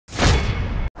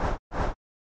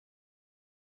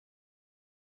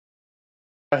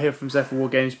Here from Zephyr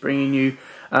Wargames, bringing you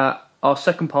our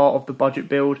second part of the budget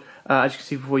build. As you can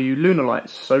see before you,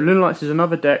 Lunalights. So Lunalights is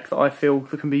another deck that I feel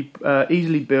that can be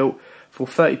easily built for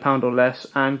 £30 or less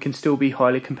and can still be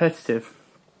highly competitive.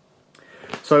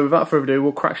 So without further ado,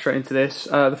 we'll crack straight into this.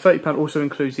 The £30 also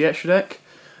includes the extra deck,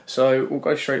 so we'll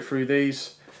go straight through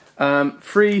these.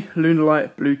 3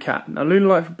 Lunalight Blue Cat. Now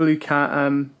Lunalight Blue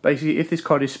Cat, basically if this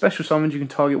card is special summoned, you can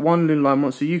target one Lunalight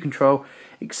monster you control,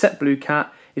 except Blue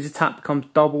Cat. Its attack becomes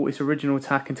double its original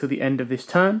attack until the end of this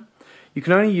turn. You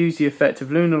can only use the effect of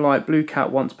Lunalight Blue Cat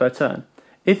once per turn.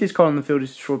 If this card on the field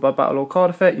is destroyed by battle or card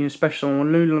effect, you can special summon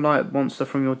one Lunalight monster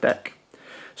from your deck.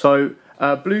 So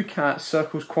Blue Cat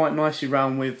circles quite nicely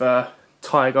around with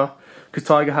Tiger, because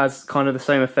Tiger has kind of the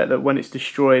same effect that when it's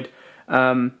destroyed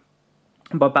by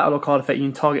battle or card effect, you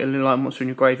can target a Lunalight monster in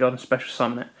your graveyard and special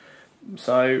summon it.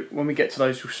 So when we get to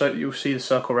those, you'll see the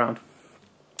circle around.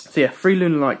 So yeah, 3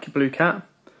 Lunalight Blue Cat.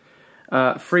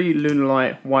 3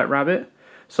 Lunalight White Rabbit.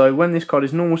 So when this card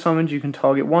is normal summoned, you can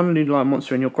target one Lunalight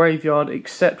monster in your graveyard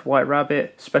except White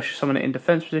Rabbit, special summon it in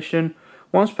defense position.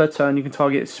 Once per turn, you can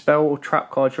target spell or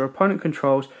trap cards your opponent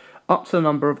controls up to the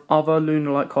number of other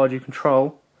Lunalight cards you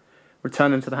control,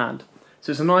 return them to the hand.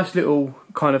 So it's a nice little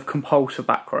kind of compulsive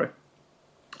back row.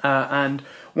 And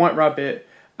White Rabbit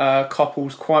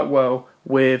couples quite well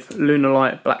with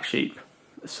Lunalight Black Sheep.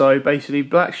 So basically,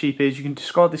 Black Sheep is you can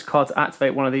discard this card to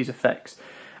activate one of these effects.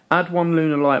 Add one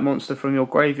Lunalight monster from your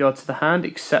graveyard to the hand,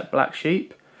 except Black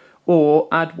Sheep, or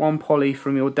add one Poly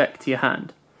from your deck to your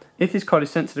hand. If this card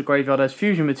is sent to the graveyard as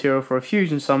fusion material for a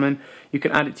fusion summon, you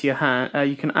can add it to your hand.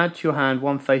 You can add to your hand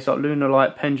one face-up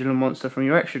Lunalight Pendulum monster from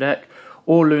your extra deck,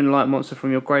 or Lunalight monster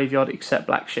from your graveyard, except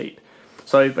Black Sheep.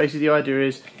 So basically, the idea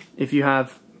is if you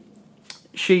have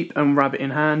Sheep and Rabbit in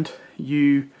hand,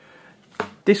 you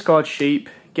discard Sheep,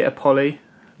 get a Poly,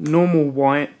 normal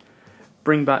White,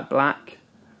 bring back Black.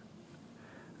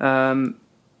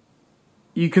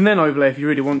 You can then overlay if you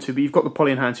really want to, but you've got the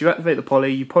Poly in hand. So you activate the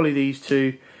Poly, you Poly these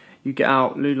two, you get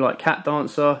out Lunalight Cat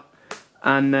Dancer,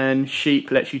 and then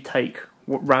Sheep lets you take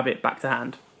Rabbit back to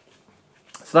hand.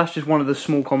 So that's just one of the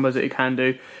small combos that it can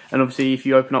do. And obviously if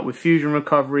you open up with Fusion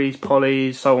Recoveries,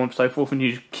 Polys, so on and so forth, and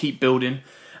you just keep building.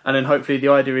 And then hopefully the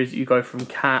idea is that you go from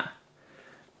Cat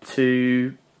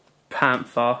to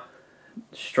Panther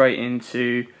straight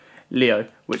into Leo,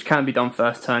 which can be done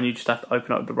first turn. You just have to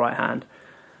open up the right hand.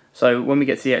 So when we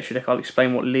get to the extra deck, I'll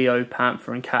explain what Leo,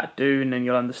 Panther and Cat do, and then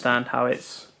you'll understand how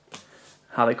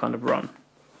they kind of run.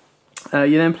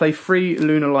 You then play 3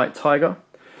 Lunalight Tiger.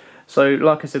 So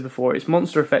like I said before, its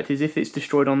monster effect is if it's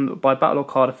destroyed by battle or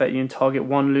card effect, you can target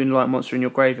one Lunalight monster in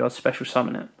your graveyard, special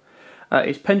summon it.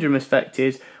 Its pendulum effect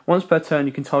is once per turn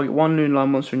you can target one Lunalight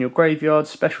monster in your graveyard,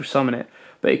 special summon it,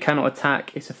 but it cannot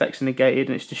attack, its effects are negated,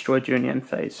 and it's destroyed during the end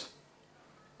phase.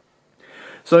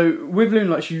 So with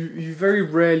Lunalights, you very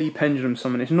rarely pendulum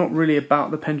summon. It's not really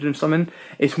about the pendulum summon,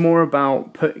 it's more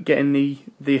about getting the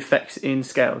effects in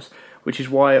scales, which is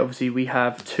why obviously we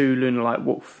have 2 Lunalight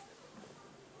Wolf.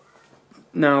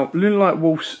 Now, Lunalight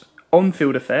Wolf's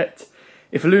on-field effect,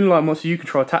 if a Lunalight monster you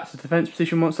control attacks a defense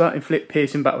position monster, inflict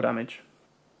piercing battle damage.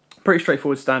 Pretty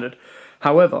straightforward standard.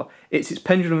 However, it's its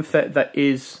pendulum effect that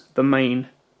is the main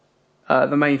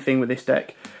thing with this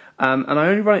deck. And I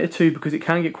only run it at 2 because it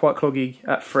can get quite cloggy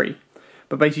at 3.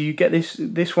 But basically you get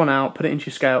this one out, put it into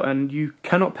your scale, and you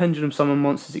cannot pendulum summon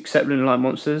monsters except Lunalight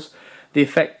monsters.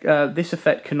 This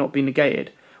effect cannot be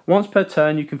negated. Once per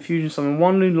turn, you can fusion summon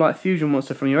one Lunalight fusion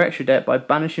monster from your extra deck by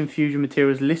banishing fusion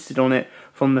materials listed on it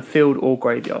from the field or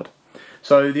graveyard.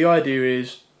 So the idea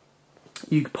is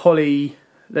you Poly,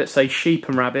 let's say Sheep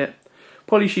and Rabbit.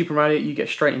 Poly Sheep and Rabbit, you get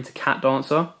straight into Cat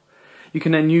Dancer. You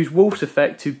can then use Wolf's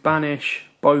effect to banish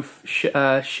both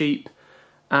Sheep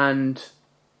and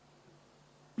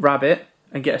Rabbit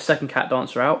and get a second Cat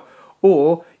Dancer out.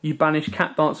 Or you banish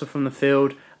Cat Dancer from the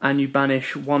field and you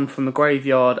banish one from the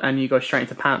graveyard and you go straight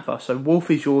into Panther. So Wolf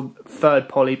is your third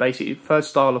Poly, basically third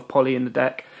style of Poly in the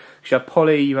deck. You have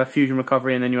Poly, you have Fusion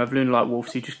Recovery, and then you have Lunalight Wolf,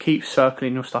 so you just keep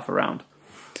circling your stuff around.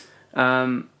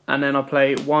 And then I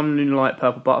play 1 Lunalight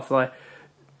Purple Butterfly.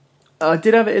 I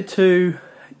did have it at 2.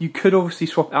 You could obviously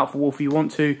swap it out for Wolf if you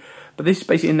want to, but this is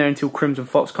basically in there until Crimson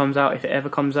Fox comes out, if it ever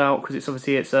comes out, because it's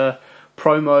a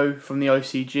promo from the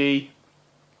OCG.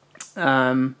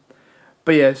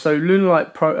 But yeah, so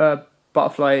Lunalight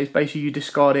Butterfly is basically you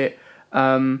discard it.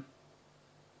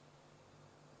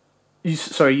 You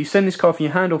send this card from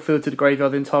your hand or field to the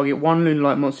graveyard, then target one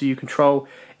Lunalight monster you control.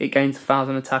 It gains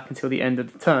 1000 attack until the end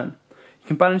of the turn. You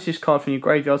can banish this card from your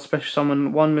graveyard, special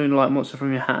summon one Lunalight monster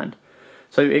from your hand.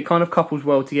 So it kind of couples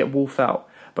well to get Wolf out.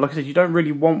 But like I said, you don't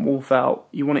really want wolf out.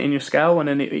 You want it in your scale, and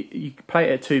then you play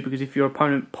it at 2 because if your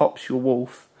opponent pops your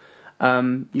wolf,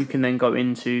 you can then go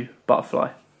into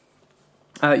butterfly.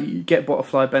 You get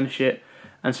butterfly, banish it,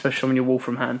 and special summon your wolf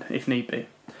from hand if need be.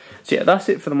 So yeah, that's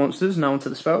it for the monsters. Now onto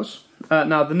the spells.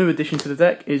 Now the new addition to the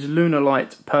deck is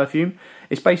Lunalight Perfume.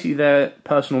 It's basically their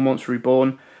personal monster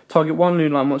reborn. Target one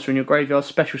Lunalight monster in your graveyard,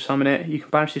 special summon it. You can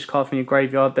banish this card from your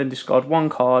graveyard, then discard one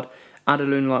card, add a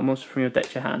Lunalight monster from your deck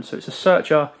to your hand. So it's a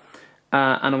searcher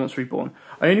and a monster reborn.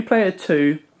 I only play it at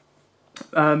 2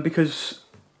 because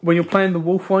when you're playing the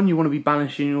wolf one, you want to be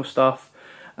banishing your stuff.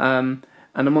 And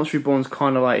the monster reborn's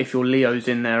kind of like if your Leo's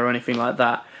in there or anything like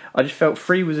that. I just felt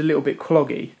 3 was a little bit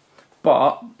cloggy.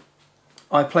 But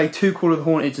I play 2 Call of the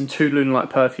Haunteds and 2 Lunalight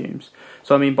Perfumes.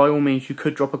 So I mean, by all means, you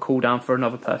could drop a cooldown for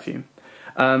another perfume.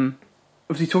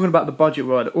 Obviously, talking about the budget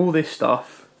word, all this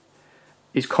stuff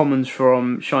is commons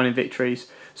from Shining Victories.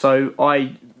 So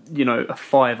a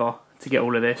 £5 to get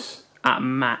all of this at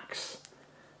max.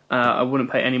 I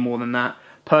wouldn't pay any more than that.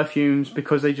 Perfumes,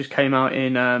 because they just came out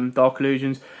in Dark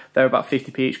Illusions, they're about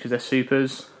 50p each because they're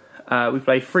supers. We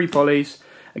play 3 polys.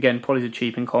 Again, polys are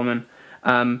cheap and common.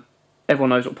 Everyone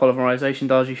knows what polymerization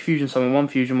does. You fusion summon 1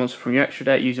 fusion monster from your extra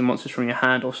deck using monsters from your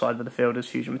hand or side of the field as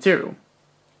fusion material.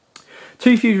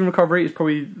 2 fusion recovery is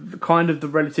probably the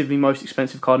relatively most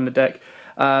expensive card in the deck.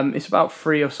 It's about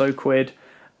 3 or so quid.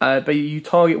 But you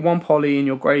target 1 poly in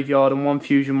your graveyard and 1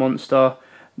 fusion monster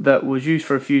that was used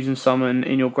for a fusion summon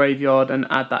in your graveyard and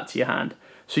add that to your hand.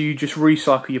 So you just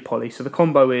recycle your poly. So the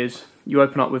combo is you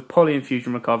open up with poly and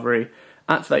fusion recovery,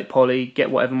 activate poly, get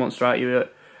whatever monster out you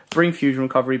it, bring fusion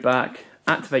recovery back,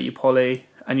 activate your poly,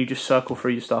 and you just circle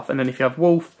through your stuff. And then if you have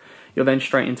wolf, you're then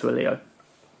straight into a Leo.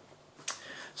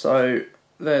 So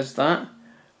there's that.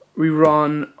 We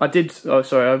run. I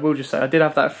will just say I did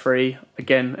have that free.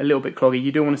 Again, a little bit cloggy.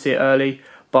 You do want to see it early,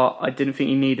 but I didn't think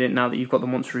you need it now that you've got the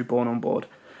monster reborn on board.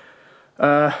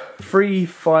 Free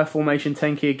fire formation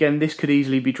 10k. Again, this could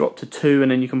easily be dropped to 2,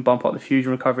 and then you can bump up the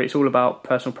fusion recovery. It's all about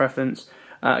personal preference.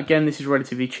 Again, this is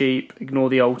relatively cheap. Ignore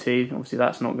the ulti. Obviously,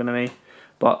 that's not going to be.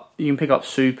 But you can pick up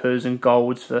supers and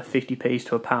golds for 50p's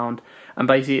to £1, and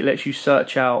basically it lets you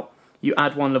search out. You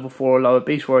add 1 level 4 or lower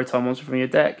Beast Warrior type monster from your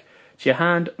deck to your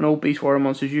hand, and all Beast Warrior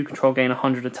monsters you control gain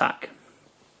 100 attack.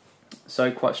 So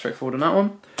quite straightforward on that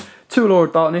one. 2 Allure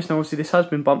of Darkness. Now obviously this has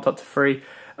been bumped up to 3.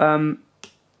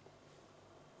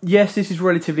 Yes, this is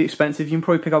relatively expensive. You can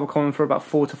probably pick up a common for about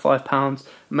 £4 to £5,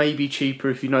 maybe cheaper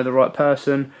if you know the right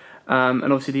person. And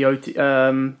obviously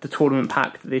the tournament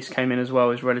pack that this came in as well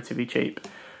is relatively cheap.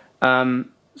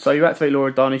 So you activate Allure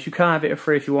of Darkness. You can have it at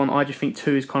 3 if you want. I just think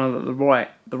 2 is kind of the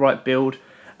right build.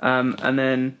 And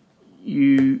then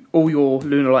all your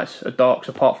Lunalights are darks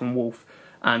apart from Wolf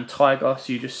and Tiger,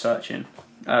 so you just search in,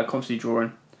 constantly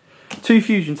drawing. 2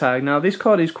 Fusion Tag. Now this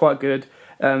card is quite good.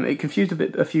 It confused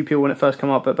a few people when it first came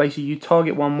up, but basically you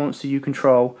target 1 monster you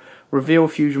control, reveal a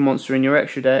fusion monster in your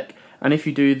extra deck, and if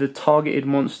you do, the targeted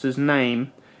monster's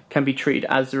name can be treated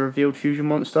as the revealed fusion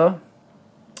monster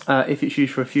if it's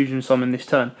used for a fusion summon this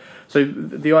turn. So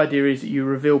the idea is that you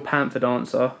reveal Panther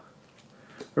Dancer,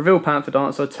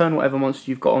 turn whatever monster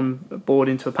you've got on board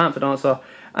into a Panther Dancer,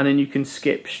 and then you can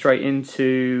skip straight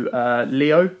into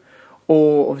Leo,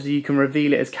 or obviously you can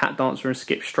reveal it as Cat Dancer and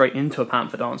skip straight into a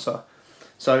Panther Dancer.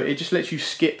 So it just lets you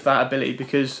skip that ability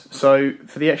because, so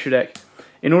for the extra deck,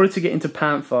 in order to get into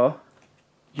Panther,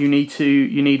 you need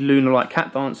Lunalight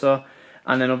Cat Dancer,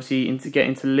 and then obviously to get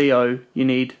into Leo, you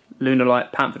need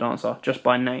Lunalight Panther Dancer, just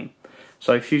by name.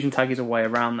 So Fusion Tag is a way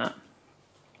around that.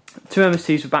 2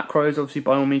 MSTs for back rows. Obviously,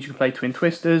 by all means, you can play Twin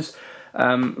Twisters.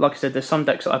 Like I said, there's some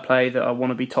decks that I play that I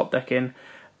want to be top decking.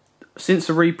 Since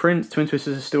the reprint, Twin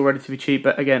Twisters are still relatively cheap,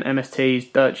 but again,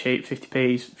 MSTs, dirt cheap,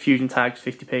 50p's, Fusion Tags,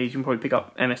 50p's. You can probably pick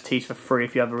up MSTs for free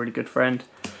if you have a really good friend.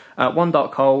 1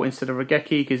 Dark Hole instead of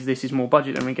Regeki, because this is more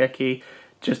budget than Regeki,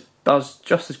 just does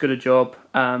just as good a job.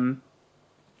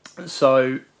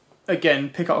 So, again,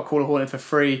 pick up a Call of Hornet for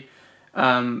free,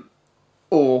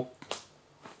 or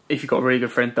if you've got a really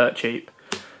good friend, dirt cheap.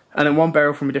 And then 1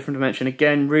 Burial from a Different Dimension,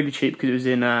 again, really cheap because it was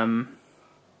in, I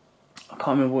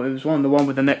can't remember what it was, the one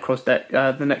with the Necros deck,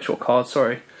 the Necros card,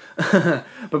 sorry. But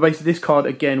basically this card,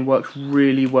 again, works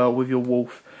really well with your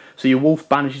Wolf. So your Wolf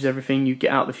banishes everything, you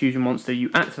get out the fusion monster, you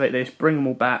activate this, bring them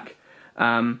all back,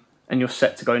 and you're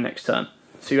set to go next turn.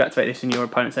 So you activate this in your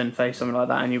opponent's end phase, something like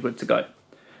that, and you're good to go.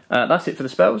 That's it for the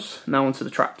spells. Now on to the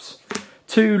traps.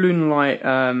 2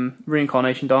 Lunalight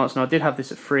Reincarnation Dance. Now I did have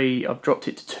this at 3, I've dropped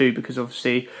it to 2 because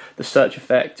obviously the search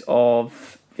effect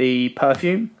of the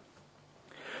perfume.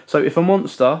 So if a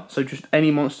monster, so just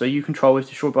any monster you control is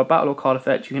destroyed by battle or card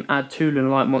effect, you can add 2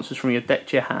 Lunalight monsters from your deck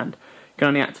to your hand. You can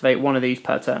only activate one of these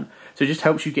per turn. So it just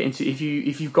helps you get into, if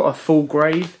you've got a full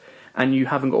grave and you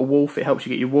haven't got a wolf, it helps you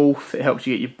get your wolf, it helps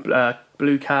you get your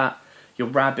blue cat, your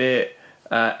rabbit,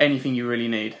 anything you really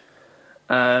need.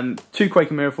 2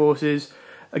 Quaking Mirror Forces,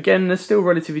 again they're still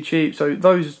relatively cheap, so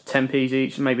those 10p's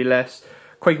each, maybe less.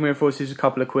 Quaking Mirror Forces a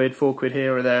couple of quid, 4 quid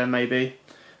here or there maybe.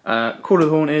 Call of the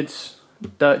Haunted,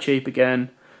 dirt cheap again,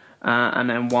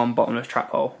 and then 1 Bottomless Trap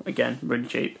Hole, again really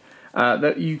cheap.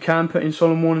 That you can put in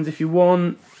Solemn Warnings if you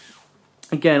want.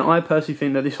 Again, I personally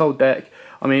think that this whole deck,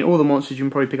 I mean, all the monsters you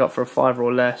can probably pick up for a $5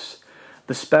 or less.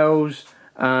 The spells,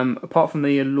 apart from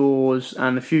the allures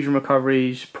and the fusion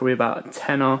recoveries, probably about a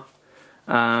tenner,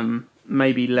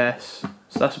 maybe less.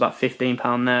 So that's about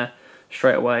 £15 there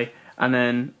straight away. And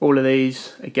then all of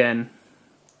these, again,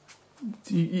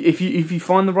 if you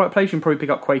find the right place, you can probably pick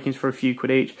up Quakings for a few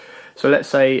quid each. So let's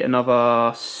say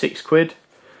another 6 quid.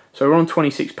 So we're on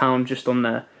 £26 just on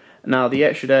there. Now the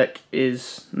extra deck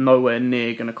is nowhere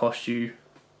near going to cost you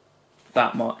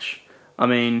that much. I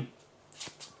mean,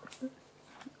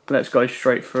 let's go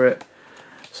straight for it.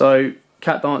 So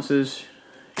Cat Dancers,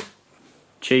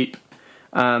 cheap.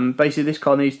 Basically this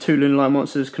card needs 2 Lunalight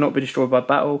monsters, cannot be destroyed by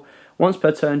battle. Once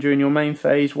per turn during your main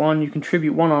phase, 1, you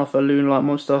contribute 1 alpha Lunalight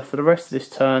monster for the rest of this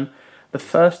turn. The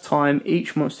first time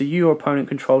each monster you or opponent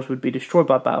controls would be destroyed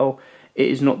by battle, it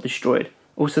is not destroyed.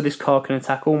 Also, this card can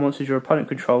attack all monsters your opponent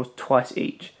controls twice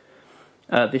each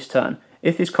this turn.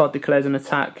 If this card declares an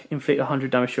attack, inflict 100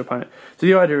 damage to your opponent. So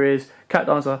the idea is, Cat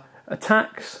Dancer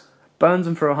attacks, burns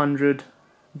them for 100,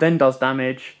 then does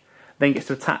damage, then gets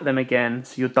to attack them again,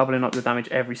 so you're doubling up your damage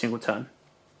every single turn.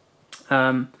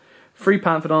 3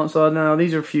 Panther Dancer, now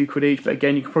these are a few quid each, but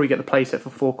again you can probably get the playset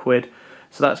for 4 quid,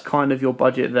 so that's kind of your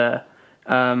budget there.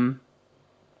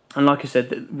 And like I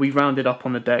said, we rounded up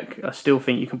on the deck. I still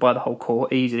think you can buy the whole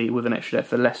core easily with an extra deck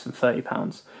for less than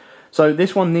 £30. So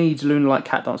this one needs Lunalight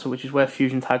Cat Dancer, which is where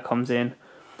Fusion Tag comes in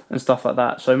and stuff like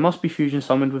that. So must be fusion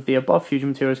summoned with the above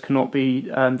fusion materials, cannot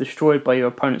be destroyed by your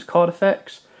opponent's card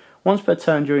effects. Once per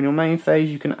turn during your main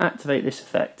phase, you can activate this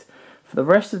effect. For the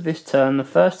rest of this turn, the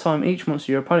first time each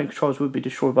monster your opponent controls would be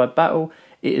destroyed by battle,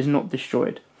 it is not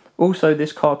destroyed. Also,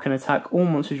 this card can attack all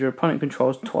monsters your opponent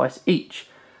controls twice each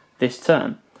this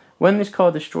turn. When this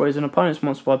card destroys an opponent's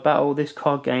monster by battle, this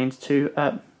card gains 200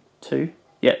 attack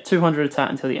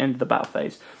until the end of the battle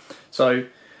phase. So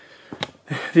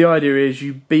the idea is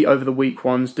you beat over the weak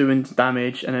ones, doing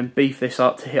damage, and then beef this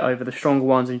up to hit over the stronger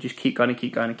ones, and just keep going and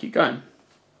keep going and keep going.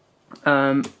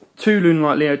 2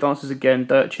 Lunalight Leo Dancers, again,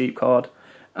 dirt cheap card.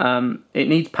 It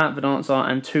needs Panther Dancer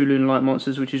and 2 Lunalight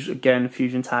monsters, which is again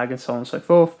fusion tag and so on and so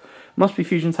forth. Must be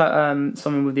fusion tag.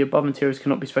 Summoned with the above materials,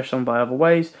 cannot be special summoned by other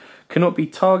ways. Cannot be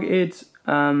targeted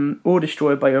or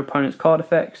destroyed by your opponent's card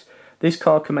effects. This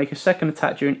card can make a second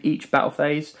attack during each battle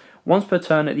phase. Once per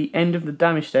turn at the end of the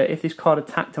damage step, if this card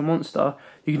attacked a monster,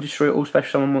 you can destroy all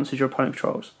special summon monsters your opponent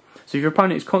controls. So if your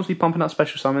opponent is constantly pumping out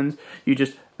special summons, you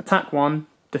just attack one,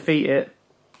 defeat it,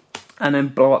 and then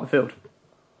blow up the field.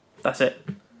 That's it.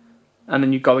 And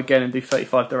then you go again and do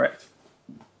 35 direct.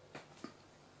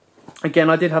 Again,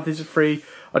 I did have this at 3.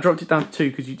 I dropped it down to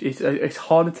 2 because it's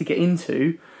harder to get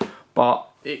into, but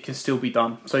it can still be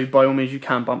done. So by all means, you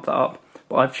can bump that up.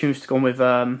 But I've chosen to go with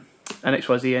an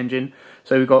XYZ engine.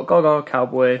 So we've got Gaga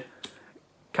Cowboy,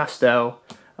 Castell,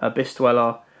 Abyss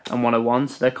Dweller, and 101.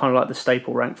 So they're kind of like the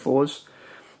staple rank 4s.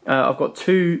 I've got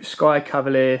 2 Sky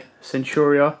Cavalier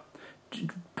Centuria,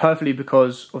 perfectly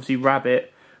because obviously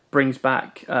Rabbit brings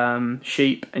back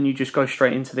sheep, and you just go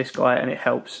straight into this guy, and it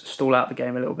helps stall out the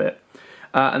game a little bit.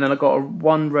 And then I've got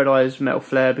 1 Red Eyes Metal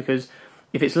Flare, because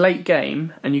if it's late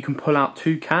game and you can pull out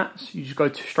 2 cats, you just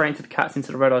go straight into the cats,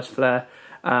 into the Red Eyes Flare,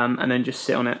 and then just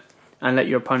sit on it and let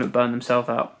your opponent burn themselves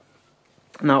out.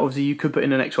 Now obviously you could put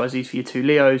in an XYZs for your 2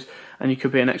 Leos, and you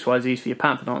could put in XYZs for your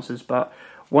Panther Dancers, but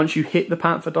once you hit the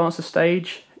Panther Dancer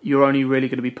stage, you're only really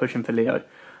going to be pushing for Leo.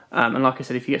 And like I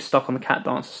said, if you get stuck on the Cat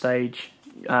Dancer stage,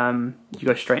 you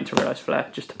go straight into Red Eyes Flare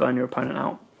just to burn your opponent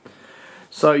out.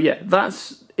 So yeah,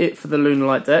 that's it for the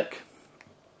Lunalight deck.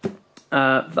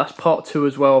 That's part 2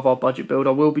 as well of our budget build.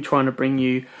 I will be trying to bring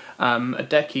you a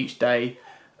deck each day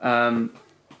that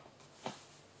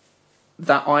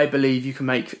I believe you can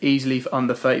make easily for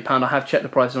under £30. I have checked the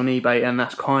prices on eBay, and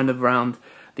that's kind of around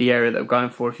the area that I'm going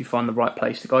for if you find the right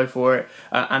place to go for it.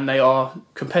 And they are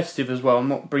competitive as well. I'm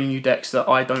not bringing you decks that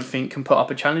I don't think can put up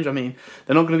a challenge. I mean,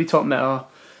 they're not going to be top meta,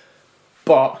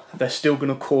 but they're still going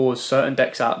to cause certain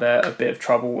decks out there a bit of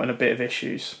trouble and a bit of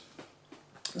issues.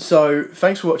 So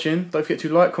thanks for watching. Don't forget to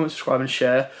like, comment, subscribe and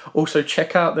share. Also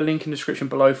check out the link in the description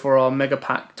below for our Mega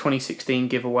Pack 2016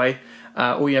 giveaway.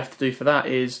 All you have to do for that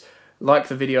is like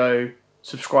the video,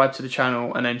 subscribe to the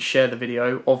channel, and then share the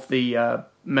video of the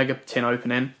mega tin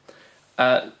opening.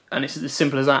 And it's as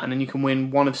simple as that, and then you can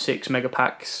win one of 6 mega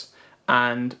packs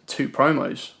and 2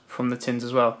 promos from the tins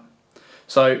as well.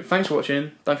 So thanks for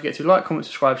watching. Don't forget to like, comment,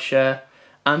 subscribe, share,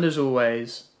 and as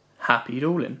always, happy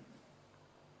dueling.